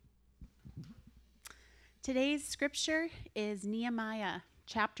Today's scripture is Nehemiah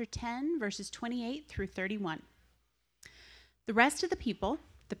chapter 10, verses 28 through 31. The rest of the people,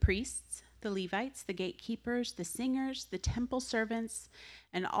 the priests, the Levites, the gatekeepers, the singers, the temple servants,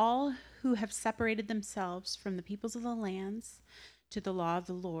 and all who have separated themselves from the peoples of the lands to the law of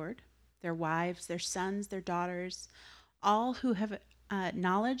the Lord, their wives, their sons, their daughters, all who have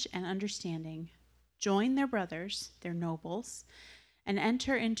knowledge and understanding, join their brothers, their nobles, and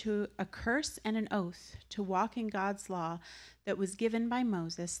enter into a curse and an oath to walk in God's law that was given by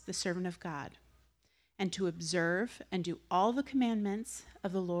Moses, the servant of God, and to observe and do all the commandments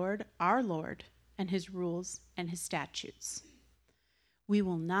of the Lord, our Lord, and his rules and his statutes. We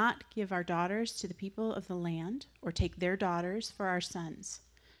will not give our daughters to the people of the land or take their daughters for our sons.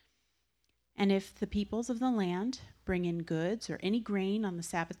 And if the peoples of the land bring in goods or any grain on the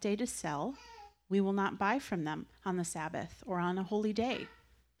Sabbath day to sell, we will not buy from them on the Sabbath or on a holy day.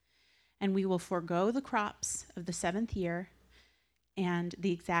 And we will forego the crops of the 7th year and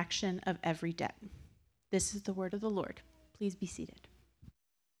the exaction of every debt. This is the word of the Lord. Please be seated.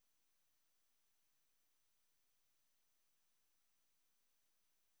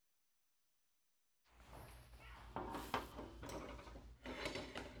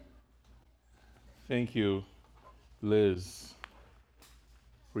 Thank you, Liz.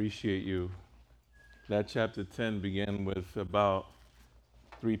 Appreciate you. That chapter 10 began with about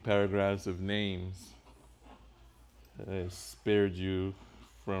 3 paragraphs of names. I spared you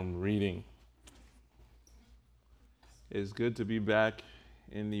from reading. It's good to be back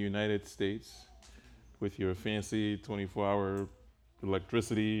in the United States with your fancy 24-hour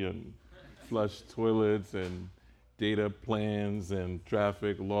electricity and flush toilets and data plans and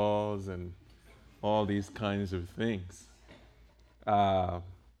traffic laws and all these kinds of things.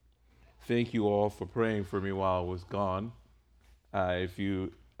 Thank you all for praying for me while I was gone. If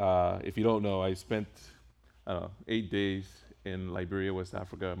you don't know, I spent 8 days in Liberia, West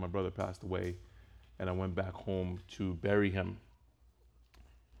Africa. My brother passed away, and I went back home to bury him.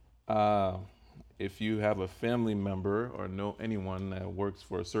 If you have a family member or know anyone that works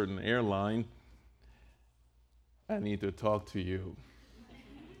for a certain airline, I need to talk to you.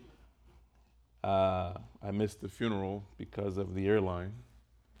 I missed the funeral because of the airline.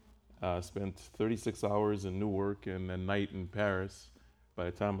 Spent 36 hours in Newark and a night in Paris. By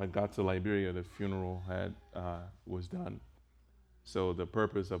the time I got to Liberia, the funeral was done. So the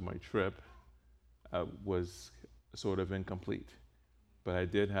purpose of my trip was sort of incomplete. But I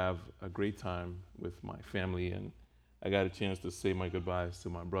did have a great time with my family, and I got a chance to say my goodbyes to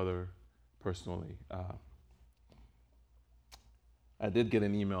my brother personally. I did get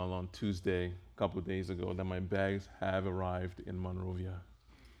an email on Tuesday, a couple of days ago, that my bags have arrived in Monrovia.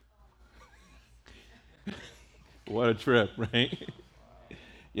 What a trip, right?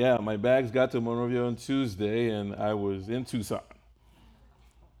 Yeah, my bags got to Monrovia on Tuesday, and I was in Tucson.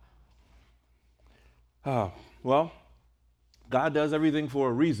 Well, God does everything for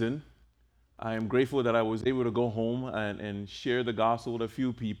a reason. I am grateful that I was able to go home and share the gospel with a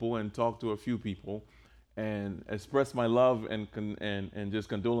few people and talk to a few people and express my love and just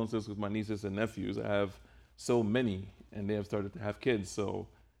condolences with my nieces and nephews. I have so many, and they have started to have kids, so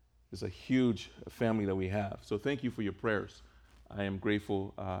it's a huge family that we have. So thank you for your prayers. I am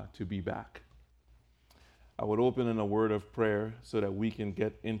grateful to be back. I would open in a word of prayer so that we can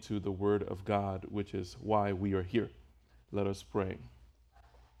get into the word of God, which is why we are here. Let us pray.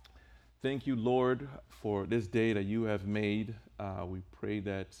 Thank you, Lord, for this day that you have made. We pray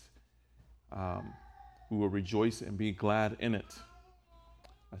that we will rejoice and be glad in it.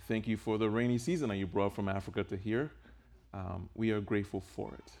 I thank you for the rainy season that you brought from Africa to here. We are grateful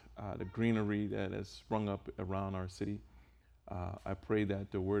for it. The greenery that has sprung up around our city. I pray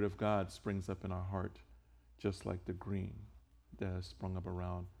that the word of God springs up in our heart, just like the green that has sprung up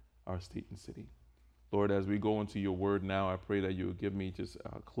around our state and city. Lord, as we go into your word now, I pray that you would give me just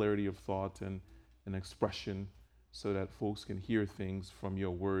clarity of thought and expression so that folks can hear things from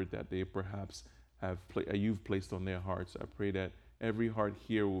your word that they perhaps you've placed on their hearts. I pray that every heart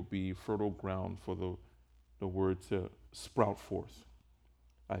here will be fertile ground for the word to sprout forth.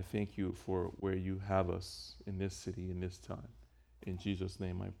 I thank you for where you have us in this city, in this time. In Jesus'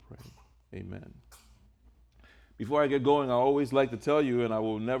 name I pray. Amen. Before I get going, I always like to tell you, and I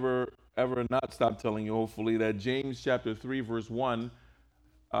will never, ever not stop telling you, hopefully, that James chapter 3, verse 1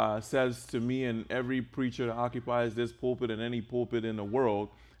 says to me and every preacher that occupies this pulpit and any pulpit in the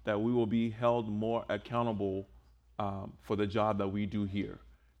world that we will be held more accountable for the job that we do here.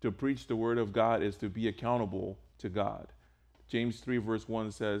 To preach the word of God is to be accountable to God. James 3 verse 1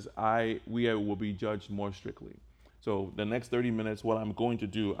 says, we will be judged more strictly. So the next 30 minutes, what I'm going to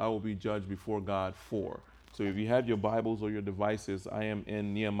do, I will be judged before God for. So if you have your Bibles or your devices, I am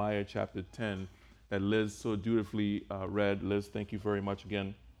in Nehemiah chapter 10 that Liz so dutifully read. Liz, thank you very much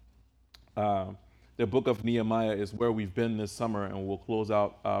again. The book of Nehemiah is where we've been this summer, and we'll close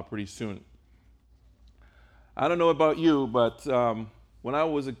out pretty soon. I don't know about you, but when I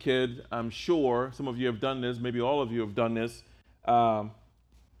was a kid, I'm sure some of you have done this, maybe all of you have done this. Some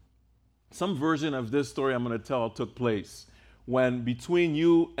version of this story I'm going to tell took place when between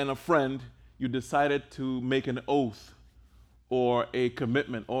you and a friend, you decided to make an oath or a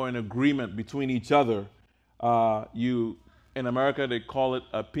commitment or an agreement between each other. In America, they call it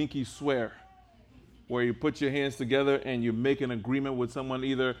a pinky swear, where you put your hands together and you make an agreement with someone.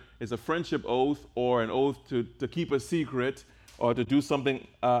 Either it's a friendship oath or an oath to keep a secret or to do something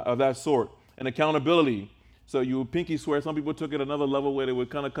of that sort. And accountability. So you pinky swear. Some people took it another level where they would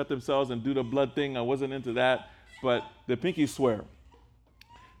kind of cut themselves and do the blood thing. I wasn't into that. But the pinky swear.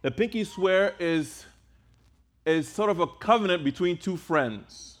 The pinky swear is sort of a covenant between two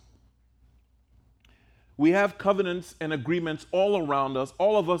friends. We have covenants and agreements all around us.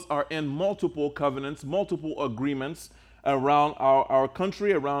 All of us are in multiple covenants, multiple agreements around our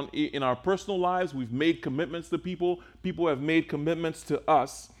country, around in our personal lives. We've made commitments to people. People have made commitments to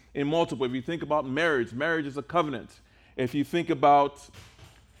us in multiple. If you think about marriage, marriage is a covenant. If you think about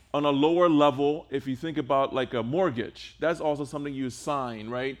on a lower level, if you think about like a mortgage, that's also something you sign,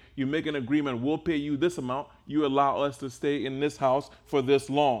 right? You make an agreement, we'll pay you this amount, you allow us to stay in this house for this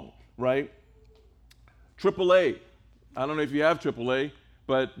long, right? AAA, I don't know if you have AAA,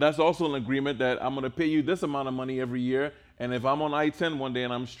 but that's also an agreement that I'm going to pay you this amount of money every year, and if I'm on I-10 one day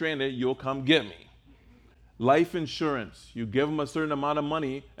and I'm stranded, you'll come get me. Life insurance, you give them a certain amount of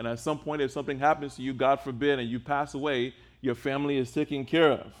money, and at some point if something happens to you, God forbid, and you pass away, your family is taken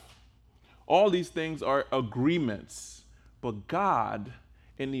care of. All these things are agreements, but God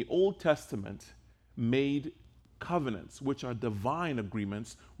in the Old Testament made covenants, which are divine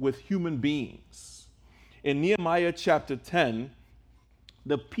agreements with human beings. In Nehemiah chapter 10,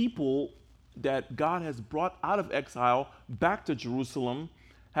 the people that God has brought out of exile back to Jerusalem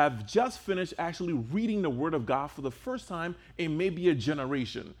have just finished actually reading the Word of God for the first time in maybe a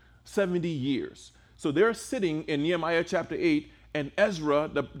generation, 70 years. So they're sitting in Nehemiah chapter 8, and Ezra,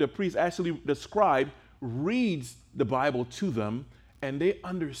 the priest, actually, the scribe, reads the Bible to them, and they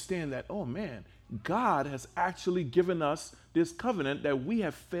understand that, oh man, God has actually given us this covenant that we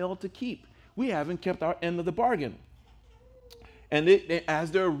have failed to keep. We haven't kept our end of the bargain. And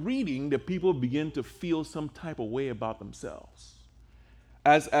as they're reading, the people begin to feel some type of way about themselves.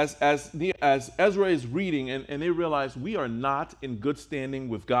 As Ezra is reading, and they realize we are not in good standing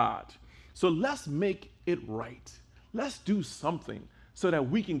with God. So let's make it right. Let's do something so that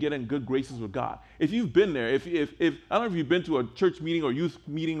we can get in good graces with God. If you've been there, if I don't know if you've been to a church meeting or youth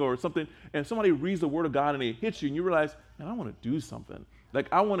meeting or something, and somebody reads the Word of God and it hits you, and you realize, man, I want to do something. Like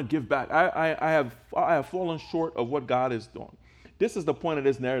I want to give back. I have fallen short of what God is doing. This is the point of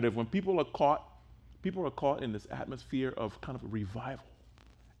this narrative. When people are caught in this atmosphere of kind of a revival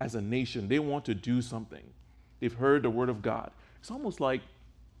as a nation. They want to do something. They've heard the Word of God. It's almost like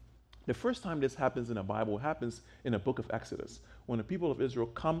the first time this happens in the Bible happens in the book of Exodus, when the people of Israel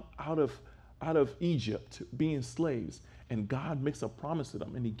come out of Egypt being slaves, and God makes a promise to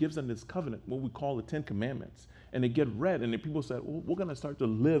them, and he gives them this covenant, what we call the 10 Commandments. And they get read, and the people said, well, we're going to start to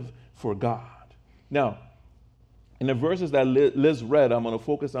live for God. Now, in the verses that Liz read, I'm going to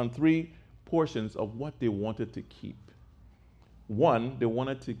focus on 3 portions of what they wanted to keep. One, they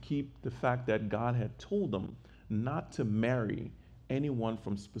wanted to keep the fact that God had told them not to marry anyone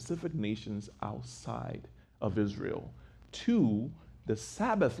from specific nations outside of Israel. 2, the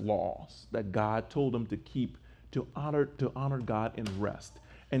Sabbath laws that God told them to keep to honor God in rest.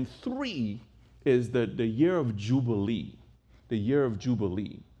 And 3 is the year of Jubilee. The year of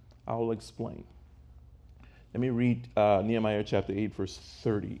Jubilee. I will explain. Let me read Nehemiah chapter 8, verse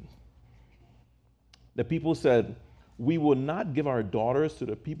 30. The people said, we will not give our daughters to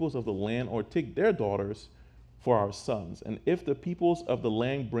the peoples of the land or take their daughters for our sons. And if the peoples of the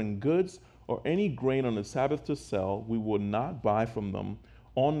land bring goods or any grain on the Sabbath to sell, we will not buy from them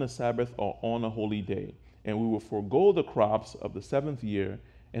on the Sabbath or on a holy day. And we will forego the crops of the 7th year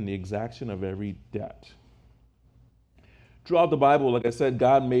and the exaction of every debt. Throughout the Bible, like I said,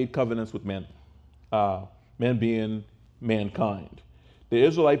 God made covenants with men, men being mankind. The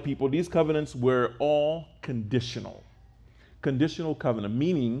Israelite people, these covenants were all conditional. Conditional covenant,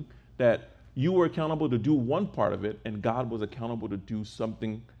 meaning that you were accountable to do one part of it, and God was accountable to do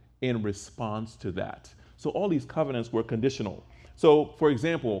something in response to that. So all these covenants were conditional. So, for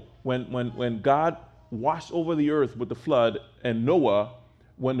example, when God washed over the earth with the flood, and Noah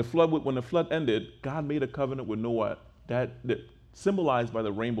when the flood ended, God made a covenant with Noah that symbolized by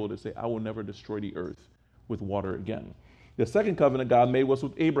the rainbow to say, I will never destroy the earth with water again. The second covenant God made was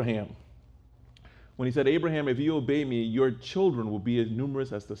with Abraham. When he said, Abraham, if you obey me, your children will be as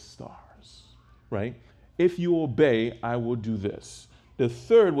numerous as the stars, right? If you obey, I will do this. The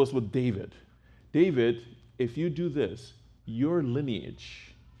third was with David. David, if you do this, your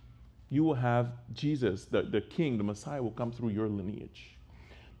lineage, you will have Jesus, the king, the Messiah will come through your lineage.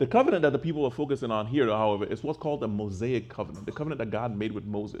 The covenant that the people are focusing on here, however, is what's called the Mosaic covenant, the covenant that God made with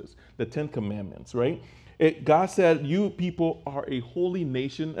Moses, the 10 Commandments, right? God said, you people are a holy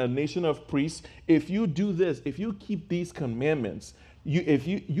nation, a nation of priests. If you do this, if you keep these commandments,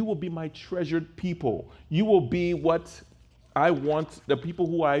 you will be my treasured people. You will be what I want, the people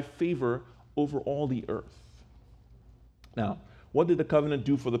who I favor over all the earth. Now, what did the covenant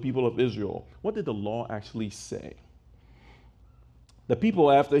do for the people of Israel? What did the law actually say? The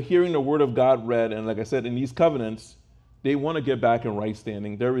people, after hearing the word of God read, and like I said, in these covenants, they want to get back in right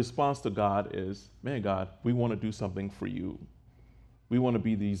standing. Their response to God is, man, God, we want to do something for you. We want to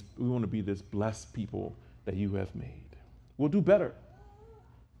be this blessed people that you have made. We'll do better.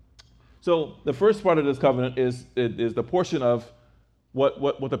 So the first part of this covenant is the portion of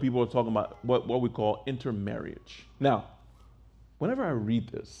what the people are talking about, what we call intermarriage. Now, whenever I read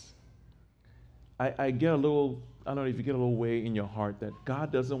this, I get a little, I don't know if you get a little way in your heart that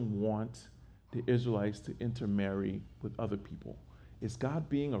God doesn't want the Israelites to intermarry with other people. Is God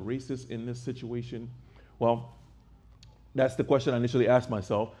being a racist in this situation? Well, that's the question I initially asked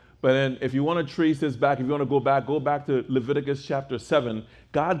myself. But then if you want to trace this back, if you want to go back to Leviticus chapter 7,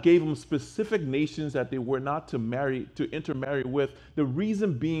 God gave them specific nations that they were not to intermarry with. The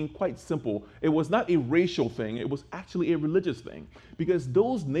reason being quite simple. It was not a racial thing. It was actually a religious thing. Because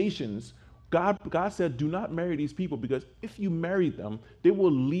those nations, God said, do not marry these people, because if you marry them, they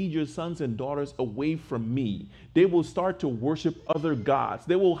will lead your sons and daughters away from me. They will start to worship other gods.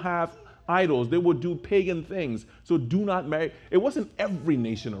 They will have idols. They will do pagan things. So do not marry. It wasn't every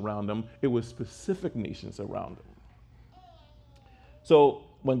nation around them. It was specific nations around them. So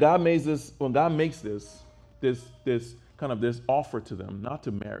when God makes this offer to them not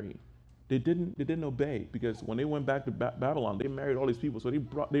to marry, they didn't obey, because when they went back to Babylon, they married all these people. So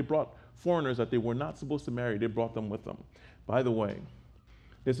they brought foreigners that they were not supposed to marry. They brought them with them. By the way,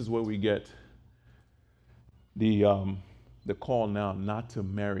 this is where we get the call now not to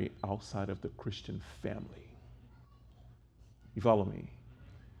marry outside of the Christian family. You follow me?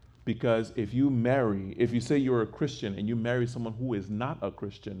 Because if you say you're a Christian and you marry someone who is not a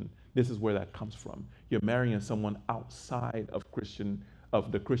Christian, this is where that comes from. You're marrying someone outside of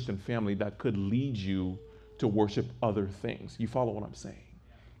the Christian family that could lead you to worship other things. You follow what I'm saying?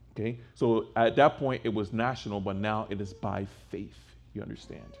 Okay? So at that point, it was national, but now it is by faith. You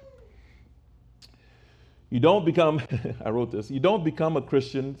understand? You don't become, I wrote this, you don't become a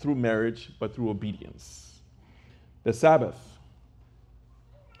Christian through marriage, but through obedience. The Sabbath.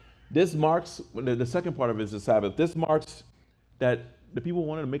 This marks, the second part of it is the Sabbath. This marks that the people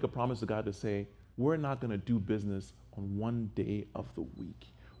wanted to make a promise to God to say, we're not going to do business on one day of the week.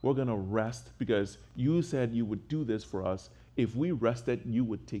 We're going to rest because you said you would do this for us. If we rested, you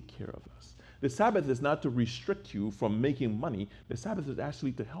would take care of us. The Sabbath is not to restrict you from making money. The Sabbath is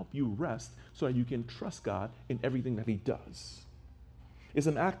actually to help you rest so that you can trust God in everything that He does. It's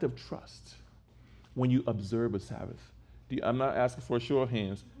an act of trust when you observe a Sabbath. I'm not asking for a show of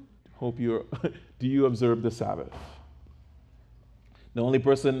hands. Do you observe the Sabbath? The only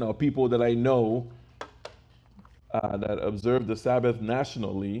person or people that I know that observe the Sabbath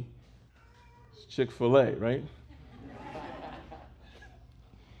nationally is Chick-fil-A, right?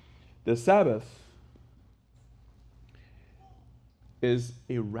 The Sabbath is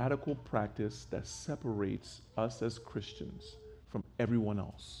a radical practice that separates us as Christians from everyone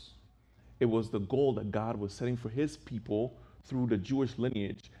else. It was the goal that God was setting for His people through the Jewish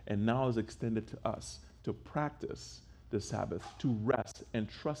lineage, and now is extended to us to practice the Sabbath, to rest and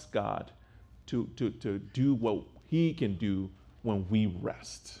trust God to do what He can do when we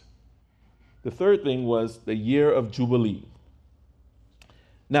rest. The third thing was the year of Jubilee.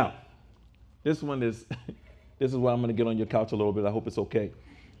 Now, this one is, this is where I'm going to get on your couch a little bit. I hope it's okay.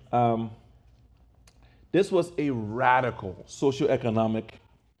 This was a radical socioeconomic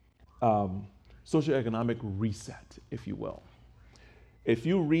reset, if you will. If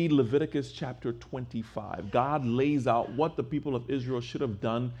you read Leviticus chapter 25, God lays out what the people of Israel should have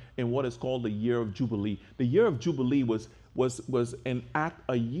done in what is called the year of Jubilee. The year of Jubilee was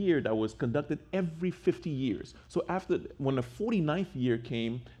a year that was conducted every 50 years. So when the 49th year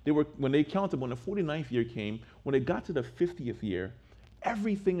came, when they got to the 50th year,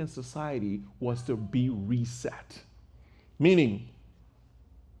 everything in society was to be reset. Meaning,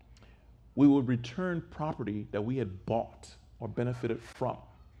 we would return property that we had bought or benefited from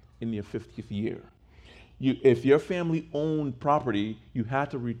in your 50th year. If your family owned property, you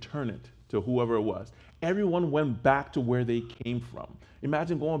had to return it to whoever it was. Everyone went back to where they came from.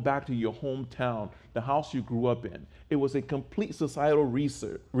 Imagine going back to your hometown, the house you grew up in. It was a complete societal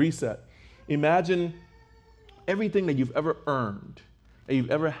reset. Imagine everything that you've ever earned, that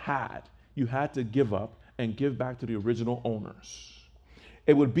you've ever had, you had to give up and give back to the original owners.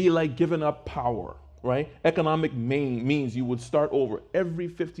 It would be like giving up power, right? Economic means you would start over every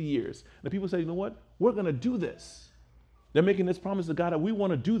 50 years. And people say, you know what? We're going to do this. They're making this promise to God that we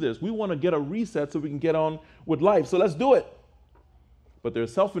want to do this. We want to get a reset so we can get on with life. So let's do it. But their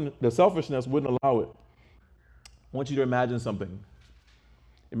selfishness wouldn't allow it. I want you to imagine something.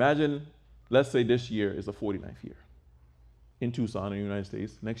 Imagine, let's say this year is the 49th year in Tucson in the United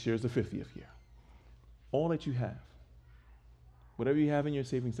States. Next year is the 50th year. All that you have, whatever you have in your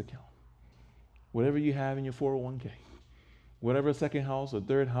savings account, whatever you have in your 401k, whatever second house or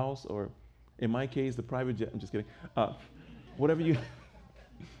third house, or in my case, the private jet, I'm just kidding. Whatever you,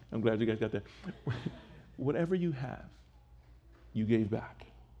 I'm glad you guys got that. Whatever you have, you gave back.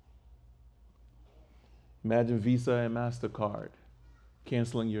 Imagine Visa and MasterCard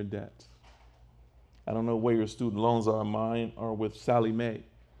canceling your debt. I don't know where your student loans are. Mine are with Sallie Mae.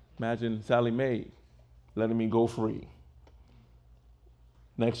 Imagine Sallie Mae letting me go free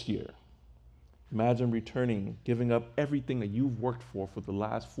next year. Imagine returning, giving up everything that you've worked for the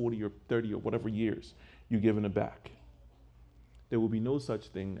last 40 or 30 or whatever years, you're giving it back. There will be no such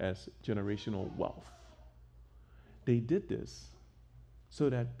thing as generational wealth. They did this so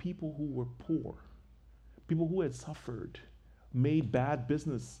that people who were poor, people who had suffered, made bad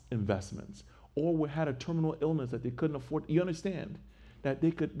business investments, or had a terminal illness that they couldn't afford. You understand that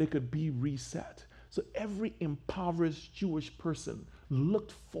they could be reset. So every impoverished Jewish person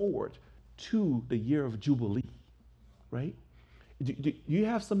looked forward to the year of Jubilee, right? Do you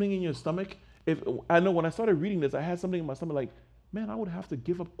have something in your stomach? If I know when I started reading this, I had something in my stomach like, man, I would have to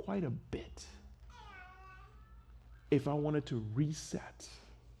give up quite a bit if I wanted to reset.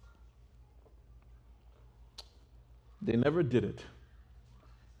 They never did it.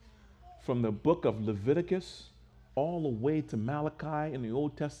 From the book of Leviticus all the way to Malachi in the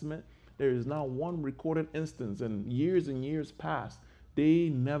Old Testament, there is not one recorded instance, and years past, they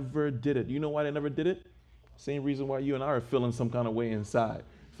never did it. You know why they never did it? Same reason why you and I are feeling some kind of way inside.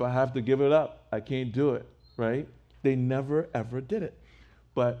 If I have to give it up, I can't do it, right? They never, ever did it.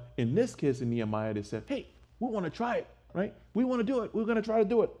 But in this case, in Nehemiah, they said, hey, we want to try it, right? We want to do it. We're going to try to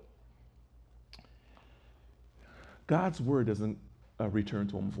do it. God's word doesn't return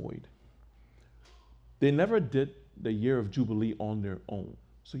to him void. They never did the year of Jubilee on their own.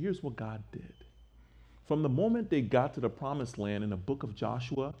 So here's what God did. From the moment they got to the promised land in the book of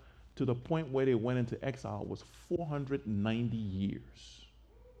Joshua to the point where they went into exile was 490 years.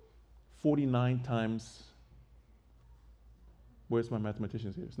 49 times, where's my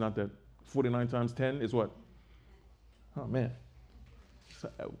mathematicians here? It's not that 49 times 10 is what? Oh man. So,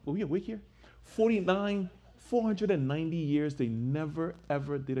 were we awake here? 490 years, they never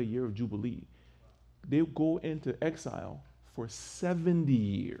ever did a year of Jubilee. They go into exile for 70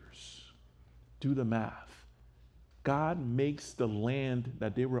 years. Do the math. God makes the land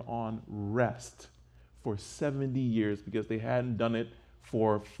that they were on rest for 70 years because they hadn't done it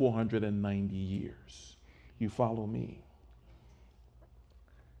for 490 years. You follow me?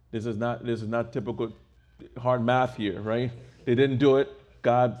 This is not typical hard math here, right? They didn't do it.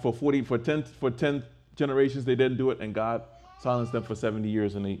 God for 10 generations they didn't do it, and God silenced them for 70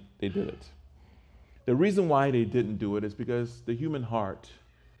 years, and they did it. The reason why they didn't do it is because the human heart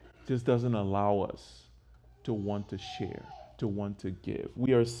just doesn't allow us to want to share, to want to give.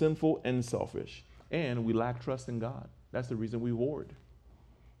 We are sinful and selfish, and we lack trust in God. That's the reason we hoard,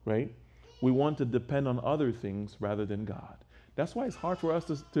 right? We want to depend on other things rather than God. That's why it's hard for us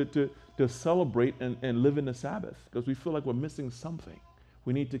to celebrate and live in the Sabbath, because we feel like we're missing something.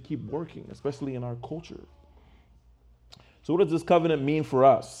 We need to keep working, especially in our culture. So what does this covenant mean for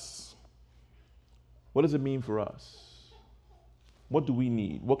us? What does it mean for us? What do we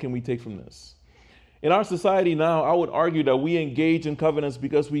need? What can we take from this? In our society now, I would argue that we engage in covenants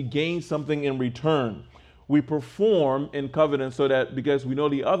because we gain something in return. We perform in covenants so that because we know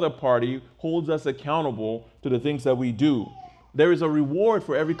the other party holds us accountable to the things that we do. There is a reward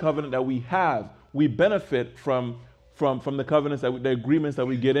for every covenant that we have. We benefit from the covenants, the agreements that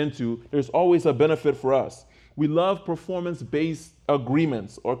we get into. There's always a benefit for us. We love performance-based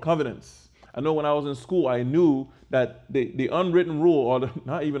agreements or covenants. I know when I was in school, I knew that the unwritten rule, or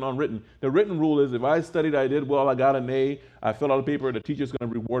not even unwritten, the written rule is if I studied, I did well, I got an A, I filled out a paper, the teacher's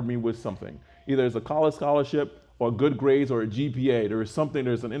going to reward me with something. Either it's a college scholarship or good grades or a GPA. There is something,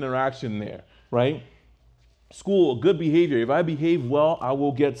 there's an interaction there, right? School, good behavior. If I behave well, I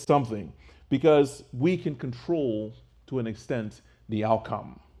will get something because we can control to an extent the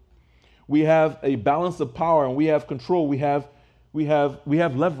outcome. We have a balance of power and we have control. We have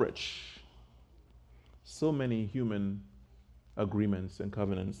leverage. So many human agreements and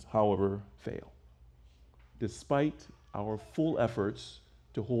covenants, however, fail. Despite our full efforts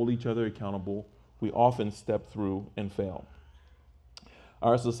to hold each other accountable, we often step through and fail.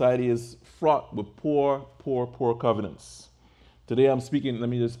 Our society is fraught with poor covenants. Today I'm speaking, let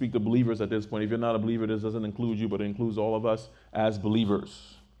me just speak to believers at this point. If you're not a believer, this doesn't include you, but it includes all of us as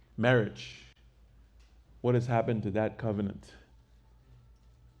believers. Marriage. What has happened to that covenant?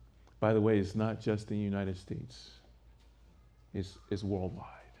 By the way, it's not just in the United States. It's worldwide.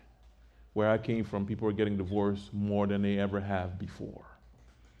 Where I came from, people are getting divorced more than they ever have before.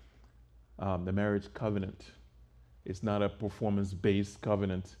 The marriage covenant is not a performance-based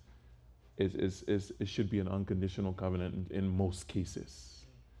covenant. It should be an unconditional covenant in most cases.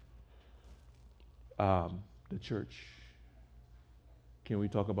 The church. Can we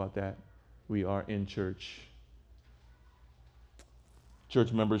talk about that? We are in church.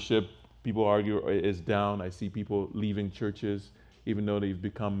 Church membership, people argue, is down. I see people leaving churches even though they've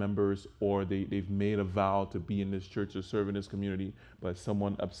become members or they've made a vow to be in this church or serve in this community, but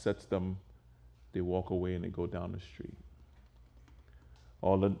someone upsets them, they walk away and they go down the street.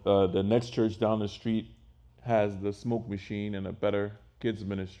 Or the next church down the street has the smoke machine and a better kids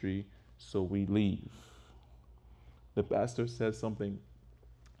ministry, so we leave. The pastor says something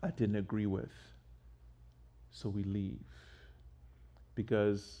I didn't agree with, so we leave.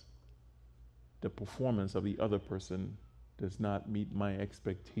 Because the performance of the other person does not meet my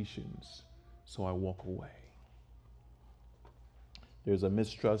expectations, so I walk away. There's a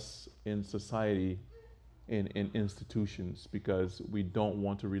mistrust in society, in institutions, because we don't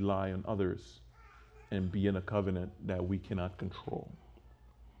want to rely on others and be in a covenant that we cannot control.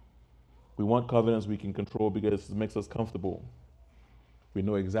 We want covenants we can control because it makes us comfortable. We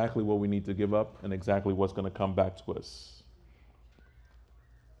know exactly what we need to give up and exactly what's going to come back to us.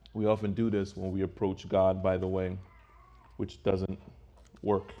 We often do this when we approach God, by the way, which doesn't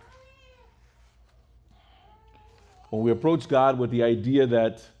work. When we approach God with the idea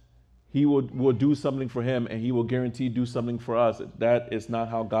that He will do something for him and He will guarantee do something for us, that is not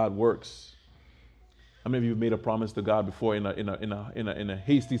how God works. How many of you have made a promise to God before in a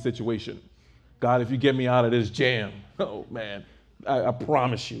hasty situation? God, if you get me out of this jam, oh man, I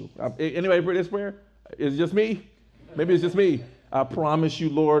promise you. Anybody pray this prayer? Is it just me? Maybe it's just me. I promise you,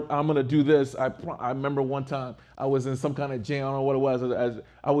 Lord, I'm going to do this. I remember one time I was in some kind of jam. I don't know what it was.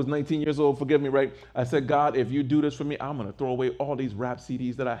 I was 19 years old. Forgive me, right? I said, God, if you do this for me, I'm going to throw away all these rap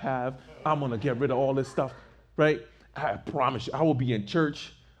CDs that I have. I'm going to get rid of all this stuff, right? I promise you, I will be in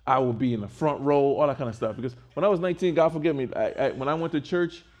church. I will be in the front row, all that kind of stuff. Because when I was 19, God forgive me, when I went to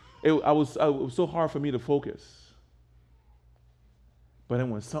church, it was so hard for me to focus. But then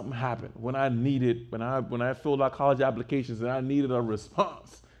when something happened, when I filled out college applications and I needed a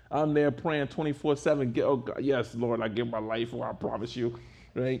response, I'm there praying 24/7. Oh God, yes, Lord, I give my life, or I promise you,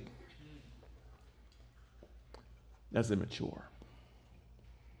 right? That's immature,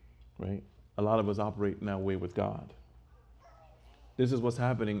 right? A lot of us operate in that way with God. This is what's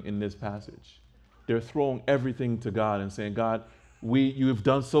happening in this passage. They're throwing everything to God and saying, God, you have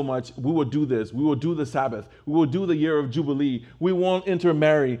done so much. We will do this. We will do the Sabbath. We will do the year of Jubilee. We won't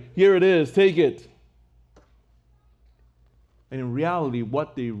intermarry. Here it is. Take it. And in reality,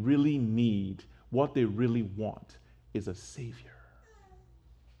 what they really need, what they really want, is a Savior.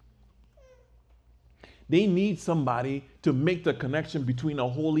 They need somebody to make the connection between a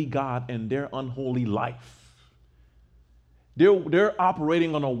holy God and their unholy life. They're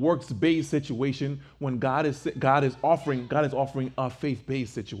operating on a works-based situation when God is offering a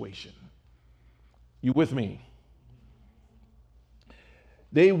faith-based situation. You with me?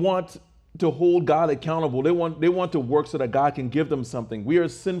 They want to hold God accountable. They want to work so that God can give them something. We are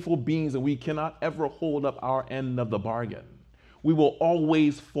sinful beings and we cannot ever hold up our end of the bargain. We will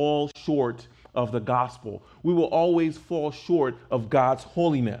always fall short of the gospel. We will always fall short of God's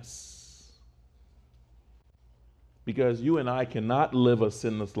holiness. Because you and I cannot live a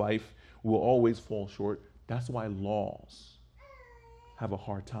sinless life, we will always fall short. That's why laws have a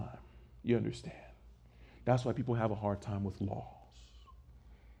hard time. You understand? That's why people have a hard time with laws.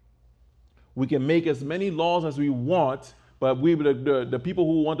 We can make as many laws as we want, But the people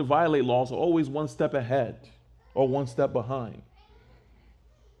who want to violate laws are always one step ahead or one step behind.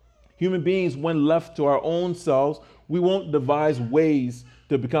 Human beings, when left to our own selves, we won't devise ways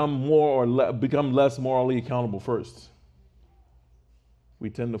to become more or become less morally accountable first.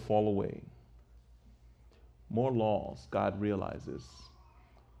 We tend to fall away. More laws, God realizes,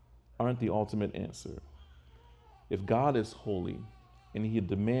 aren't the ultimate answer. If God is holy and he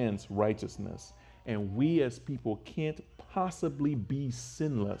demands righteousness, and we as people can't possibly be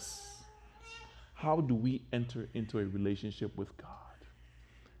sinless, how do we enter into a relationship with God?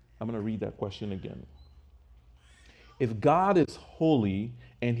 I'm going to read that question again. If God is holy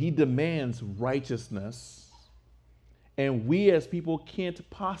and he demands righteousness, and we as people can't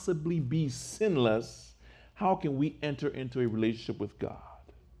possibly be sinless, how can we enter into a relationship with God?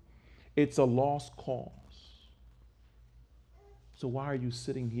 It's a lost cause. So why are you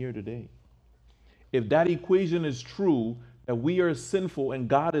sitting here today? If that equation is true, that we are sinful and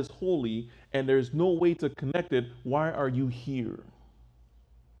God is holy and there's no way to connect it, why are you here?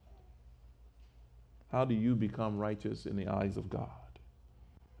 How do you become righteous in the eyes of God?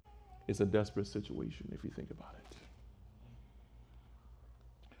 It's a desperate situation if you think about it.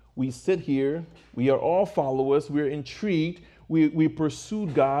 We sit here, we are all followers, we're intrigued, we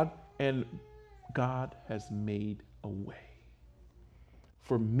pursued God, and God has made a way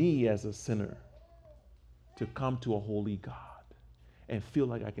for me as a sinner to come to a holy God and feel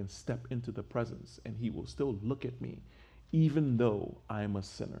like I can step into the presence and he will still look at me even though I am a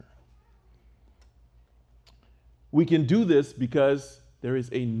sinner. We can do this because there is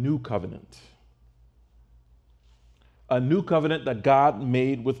a new covenant. A new covenant that God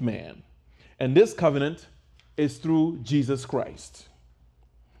made with man. And this covenant is through Jesus Christ.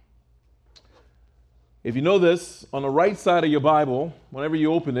 If you know this, on the right side of your Bible, whenever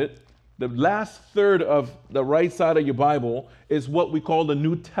you open it, the last third of the right side of your Bible is what we call the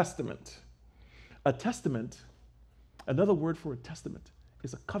New Testament. A testament, another word for a testament,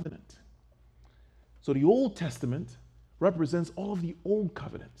 is a covenant. So the Old Testament represents all of the old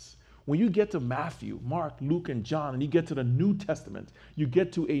covenants. When you get to Matthew, Mark, Luke, and John, and you get to the New Testament, you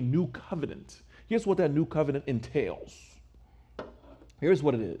get to a new covenant. Here's what that new covenant entails. Here's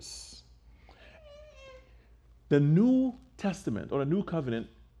what it is. The New Testament or the New Covenant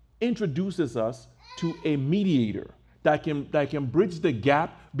introduces us to a mediator that can bridge the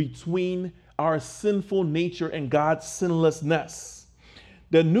gap between our sinful nature and God's sinlessness.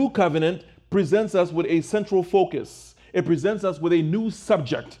 The New Covenant presents us with a central focus. It presents us with a new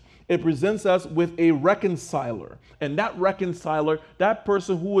subject. It presents us with a reconciler. And that reconciler, that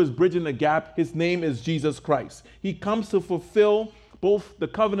person who is bridging the gap, his name is Jesus Christ. He comes to fulfill both the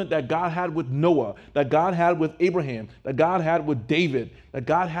covenant that God had with Noah, that God had with Abraham, that God had with David, that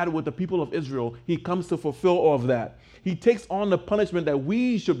God had with the people of Israel. He comes to fulfill all of that. He takes on the punishment that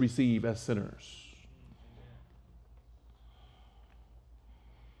we should receive as sinners.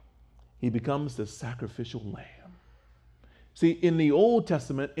 He becomes the sacrificial lamb. See, in the Old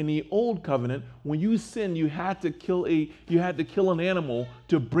Testament, in the Old Covenant, when you sinned, you had to kill an animal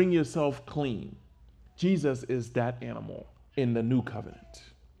to bring yourself clean. Jesus is that animal in the New Covenant.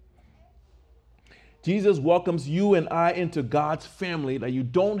 Jesus welcomes you and I into God's family that you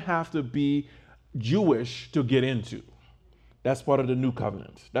don't have to be Jewish to get into. That's part of the New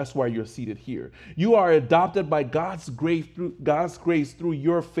Covenant. That's why you're seated here. You are adopted by God's grace through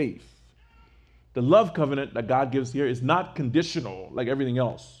your faith. The love covenant that God gives here is not conditional like everything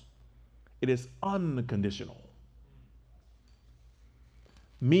else. It is unconditional.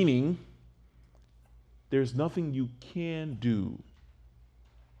 Meaning, there's nothing you can do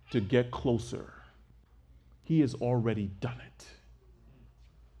to get closer. He has already done it.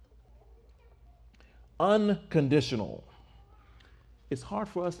 Unconditional. It's hard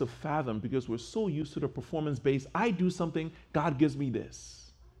for us to fathom because we're so used to the performance-based. I do something, God gives me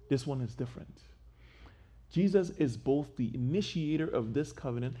this. This one is different. Jesus is both the initiator of this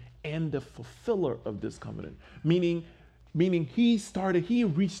covenant and the fulfiller of this covenant. Meaning he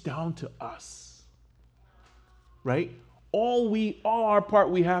reached down to us. Right? All our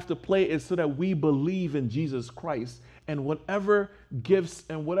part we have to play is so that we believe in Jesus Christ, and whatever gifts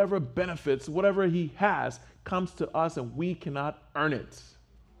and whatever benefits, whatever he has, comes to us and we cannot earn it.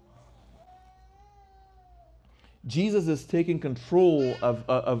 Jesus is taking control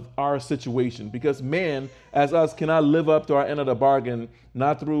of our situation because man, as us, cannot live up to our end of the bargain,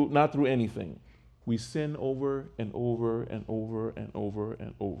 not through anything. We sin over and over and over and over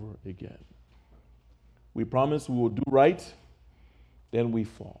and over again. We promise we will do right, then we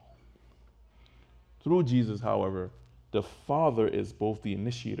fall. Through Jesus, however, the Father is both the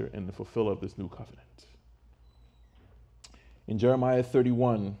initiator and the fulfiller of this new covenant. In Jeremiah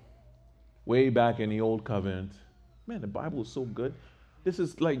 31, way back in the Old Covenant, man, the Bible is so good. This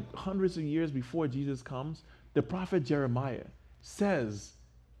is like hundreds of years before Jesus comes. The prophet Jeremiah says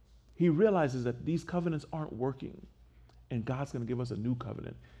he realizes that these covenants aren't working, and God's going to give us a new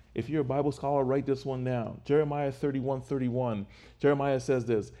covenant. If you're a Bible scholar, write this one down. Jeremiah 31:31. Jeremiah says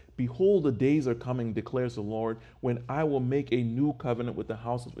this, "Behold, the days are coming, declares the Lord, when I will make a new covenant with the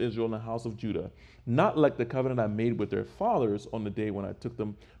house of Israel and the house of Judah, not like the covenant I made with their fathers on the day when I took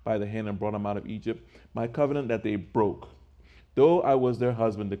them by the hand and brought them out of Egypt, my covenant that they broke. Though I was their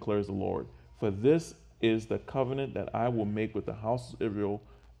husband, declares the Lord. For this is the covenant that I will make with the house of Israel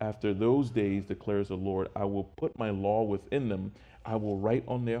after those days, declares the Lord. I will put my law within them. I will write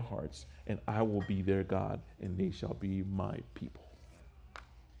on their hearts, and I will be their God, and they shall be my people."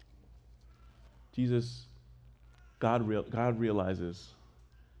 God realizes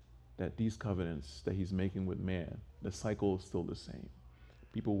that these covenants that he's making with man, the cycle is still the same.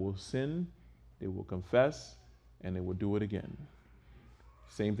 People will sin, they will confess, and they will do it again.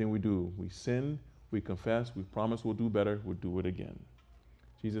 Same thing we do. We sin, we confess, we promise we'll do better, we'll do it again.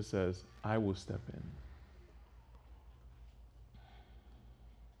 Jesus says, I will step in.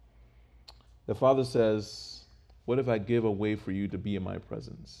 The Father says, what if I give a way for you to be in my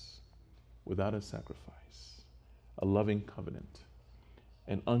presence without a sacrifice, a loving covenant,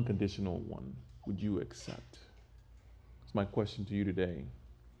 an unconditional one? Would you accept? It's my question to you today.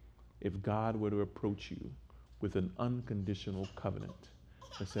 If God were to approach you with an unconditional covenant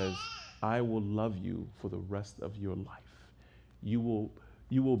that says, I will love you for the rest of your life. You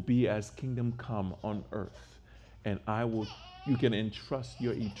will be as kingdom come on earth, and you can entrust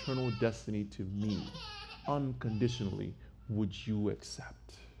your eternal destiny to me unconditionally. Would you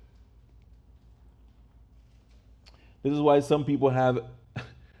accept? This is why some people have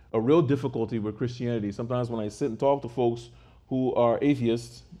a real difficulty with Christianity. Sometimes when I sit and talk to folks who are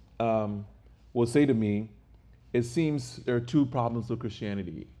atheists, will say to me, it seems there are two problems with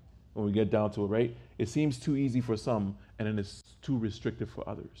Christianity when we get down to it, right? It seems too easy for some, and then it's too restrictive for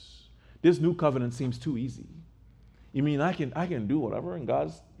others. This new covenant seems too easy. You mean I can do whatever and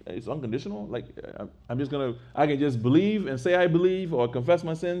it's unconditional? Like I can just believe and say I believe or confess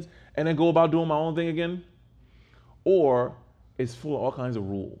my sins and then go about doing my own thing again? Or it's full of all kinds of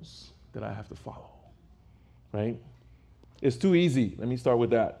rules that I have to follow, right? It's too easy. Let me start with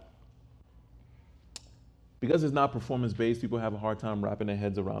that. Because it's not performance-based, people have a hard time wrapping their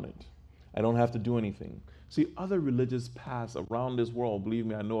heads around it. I don't have to do anything. See, other religious paths around this world, believe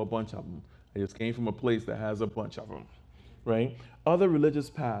me, I know a bunch of them. I just came from a place that has a bunch of them, right? Other religious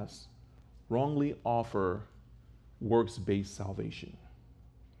paths wrongly offer works-based salvation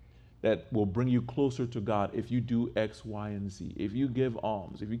that will bring you closer to God if you do X, Y, and Z. If you give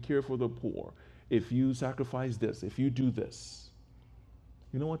alms, if you care for the poor, if you sacrifice this, if you do this.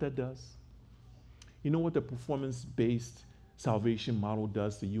 You know what that does? You know what the performance-based salvation model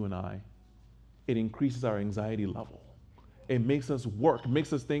does to you and I? It increases our anxiety level. It makes us work,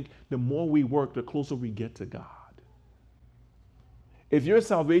 makes us think the more we work, the closer we get to God. If your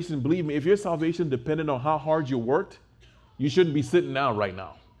salvation, believe me, if your salvation depended on how hard you worked, you shouldn't be sitting down right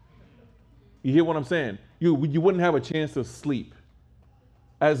now. You hear what I'm saying? You wouldn't have a chance to sleep.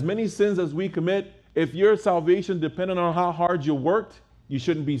 As many sins as we commit, if your salvation depended on how hard you worked, you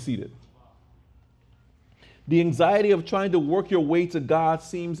shouldn't be seated. The anxiety of trying to work your way to God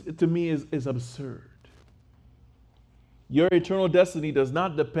seems to me is absurd. Your eternal destiny does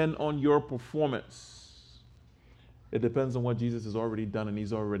not depend on your performance. It depends on what Jesus has already done, and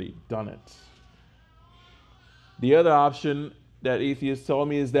he's already done it. The other option that atheists tell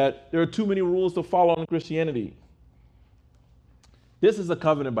me is that there are too many rules to follow in Christianity. This is a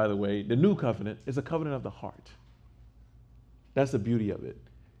covenant, by the way. The new covenant is a covenant of the heart. That's the beauty of it.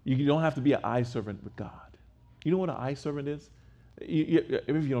 You don't have to be an eye servant with God. You know what an eye servant is? If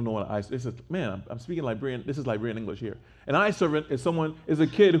you don't know what an eye servant is, man, I'm speaking Liberian. This is Liberian English here. An eye servant is a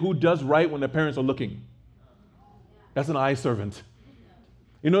kid who does right when their parents are looking. That's an eye servant.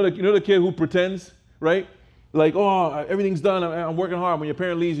 You know the kid who pretends, right? Like, oh, everything's done. I'm working hard. When your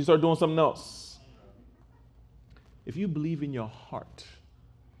parent leaves, you start doing something else. If you believe in your heart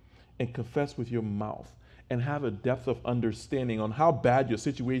and confess with your mouth and have a depth of understanding on how bad your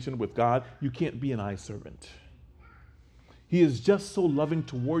situation with God, you can't be an eye servant. He is just so loving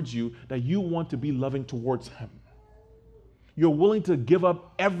towards you that you want to be loving towards him. You're willing to give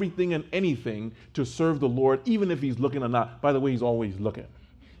up everything and anything to serve the Lord, even if he's looking or not. By the way, he's always looking.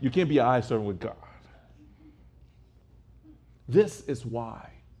 You can't be an eye servant with God. This is why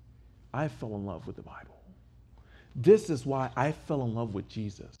I fell in love with the Bible. This is why I fell in love with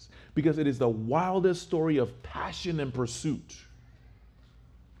Jesus, because it is the wildest story of passion and pursuit.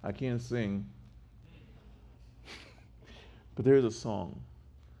 I can't sing. But there's a song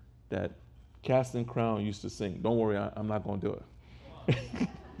that Casting Crown used to sing. Don't worry, I'm not going to do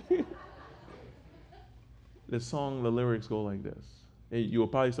it. The song, the lyrics go like this. You will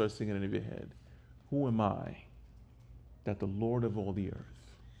probably start singing it in your head. Who am I that the Lord of all the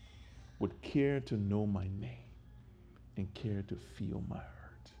earth would care to know my name and care to feel my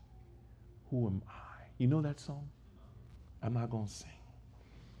hurt? Who am I? You know that song? I'm not going to sing.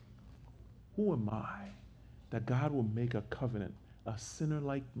 Who am I that God will make a covenant, a sinner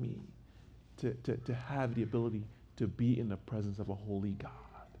like me, to have the ability to be in the presence of a holy God?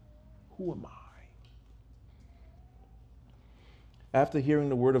 Who am I? After hearing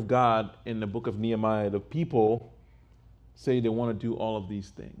the word of God in the book of Nehemiah, the people say they want to do all of these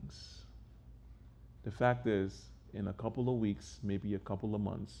things. The fact is, in a couple of weeks, maybe a couple of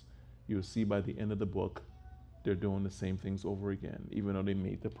months, you'll see by the end of the book, they're doing the same things over again, even though they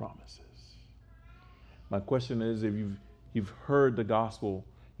made the promises. My question is, if you've heard the gospel,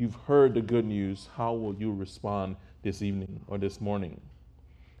 you've heard the good news, how will you respond this evening or this morning?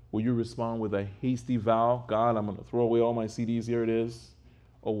 Will you respond with a hasty vow, God, I'm going to throw away all my CDs, here it is?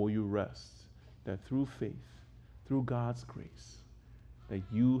 Or will you rest that through faith, through God's grace, that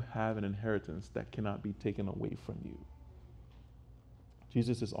you have an inheritance that cannot be taken away from you?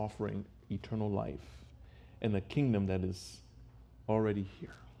 Jesus is offering eternal life and a kingdom that is already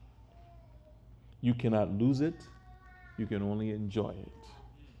here. You cannot lose it. You can only enjoy it.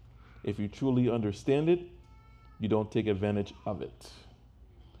 If you truly understand it, you don't take advantage of it.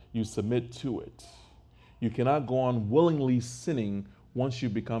 You submit to it. You cannot go on willingly sinning once you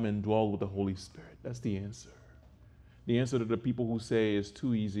become indwelled with the Holy Spirit. That's the answer. The answer to the people who say it's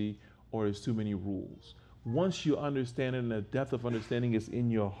too easy or it's too many rules. Once you understand it and the depth of understanding is in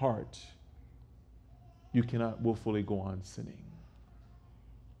your heart, you cannot willfully go on sinning.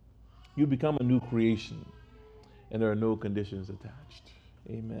 You become a new creation and there are no conditions attached.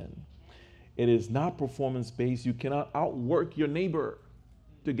 Amen. It is not performance-based. You cannot outwork your neighbor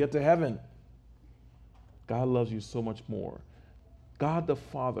to get to heaven. God loves you so much more. God the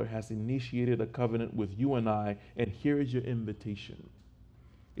Father has initiated a covenant with you and I, and here is your invitation.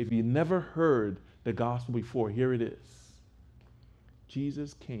 If you never heard the gospel before, here it is.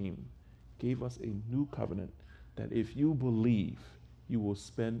 Jesus came, gave us a new covenant that if you believe, you will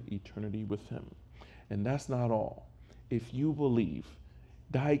spend eternity with him. And that's not all. If you believe,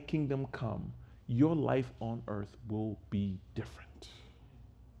 thy kingdom come, your life on earth will be different.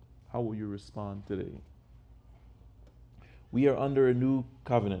 How will you respond today? We are under a new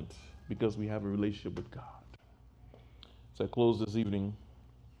covenant because we have a relationship with God. So I close this evening.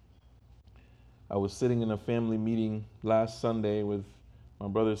 I was sitting in a family meeting last Sunday with my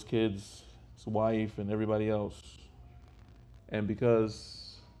brother's kids, his wife, and everybody else. And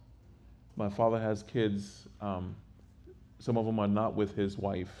because my father has kids, some of them are not with his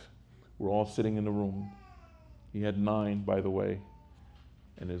wife. We're all sitting in the room. He had 9, by the way.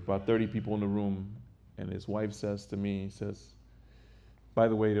 And there's about 30 people in the room. And his wife says to me, by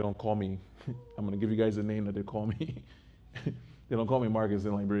the way, they don't call me. I'm going to give you guys a name that they call me. They don't call me Marcus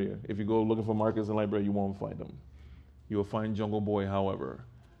in Liberia. If you go looking for Marcus in Liberia, you won't find him. You will find Jungle Boy, however.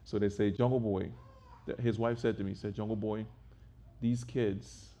 So they say, Jungle Boy. His wife said to me, Jungle Boy, these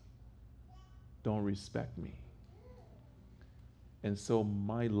kids don't respect me. And so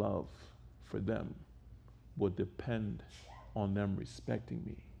my love for them would depend on them respecting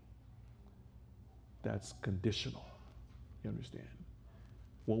me. That's conditional. You understand?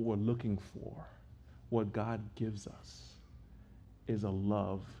 What we're looking for, what God gives us, is a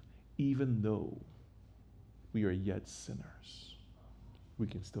love, even though we are yet sinners, we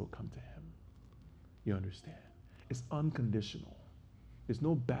can still come to him. You understand? It's unconditional. There's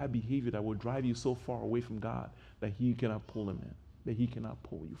no bad behavior that will drive you so far away from God that he cannot pull him in, that he cannot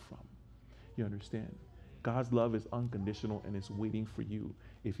pull you from. You understand? God's love is unconditional and it's waiting for you.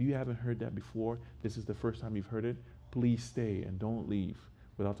 If you haven't heard that before, this is the first time you've heard it, please stay and don't leave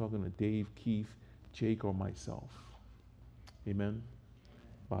without talking to Dave, Keith, Jake, or myself. Amen.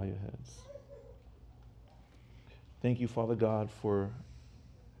 Bow your heads. Thank you, Father God, for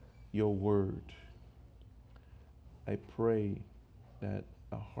your word. I pray that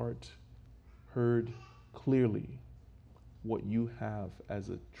a heart heard clearly what you have as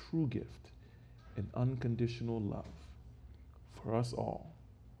a true gift and unconditional love for us all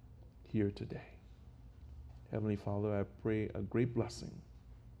here today. Heavenly Father, I pray a great blessing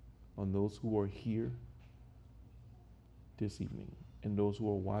on those who are here this evening and those who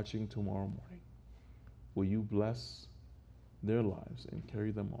are watching tomorrow morning. Will you bless their lives and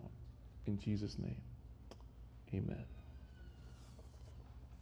carry them on? In Jesus' name, amen.